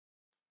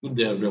Good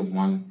day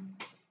everyone.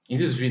 In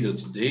this video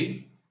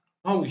today,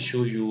 I will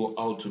show you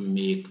how to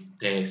make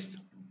text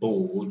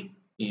bold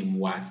in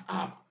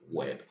WhatsApp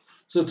web.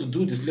 So to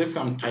do this, let's say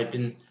I'm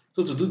typing.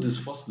 So to do this,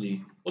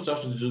 firstly, what you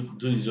have to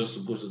do is just to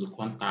go to the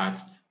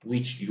contact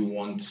which you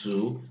want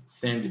to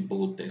send the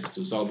bold text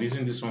to. So I'll be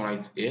using this one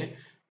right here.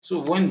 So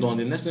when done,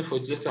 the next thing for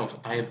it, let's say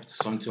I've typed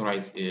something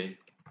right here.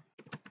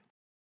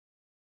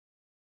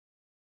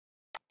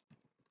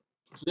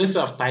 So let's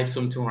say I've typed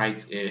something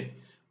right here.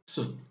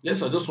 So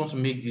let's say I just want to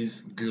make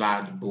this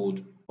glad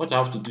bold. What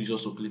I have to do is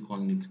just to click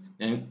on it,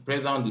 then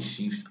press down the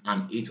shift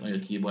and 8 on your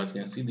keyboard. As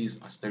you can see this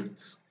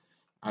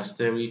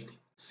asterisk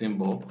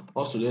symbol.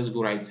 Also, let's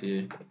go right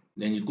here.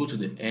 Then you go to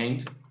the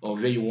end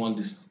of where you want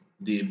this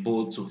the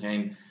bold to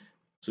end.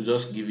 So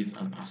just give it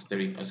an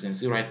asterisk. As you can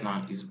see right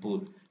now, it's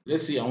bold.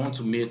 Let's say I want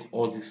to make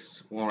all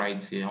this one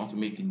right here. I want to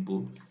make it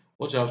bold.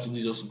 What you have to do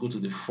is just go to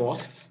the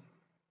first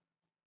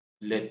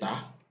letter,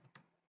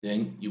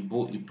 then you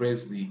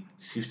press the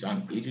shift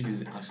and H, which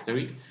is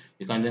asterisk.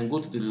 You can then go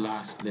to the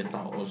last letter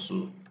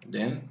also,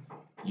 then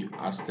you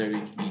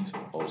asterisk it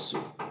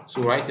also.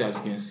 So right here, as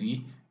you can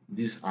see,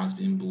 this has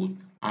been bold,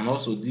 and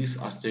also this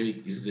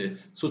asterisk is there.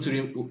 So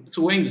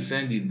so when you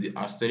send it, the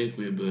asterisk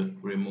will be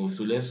removed.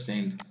 So let's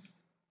send.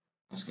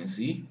 As you can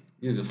see,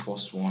 this is the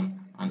first one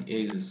and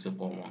here is the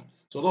second one.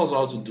 So that's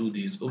how to do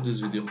this. Hope this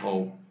video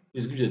helped.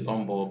 Please give it a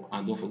thumb up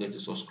and don't forget to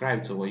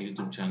subscribe to our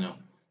YouTube channel.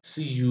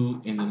 See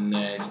you in the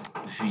next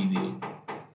video.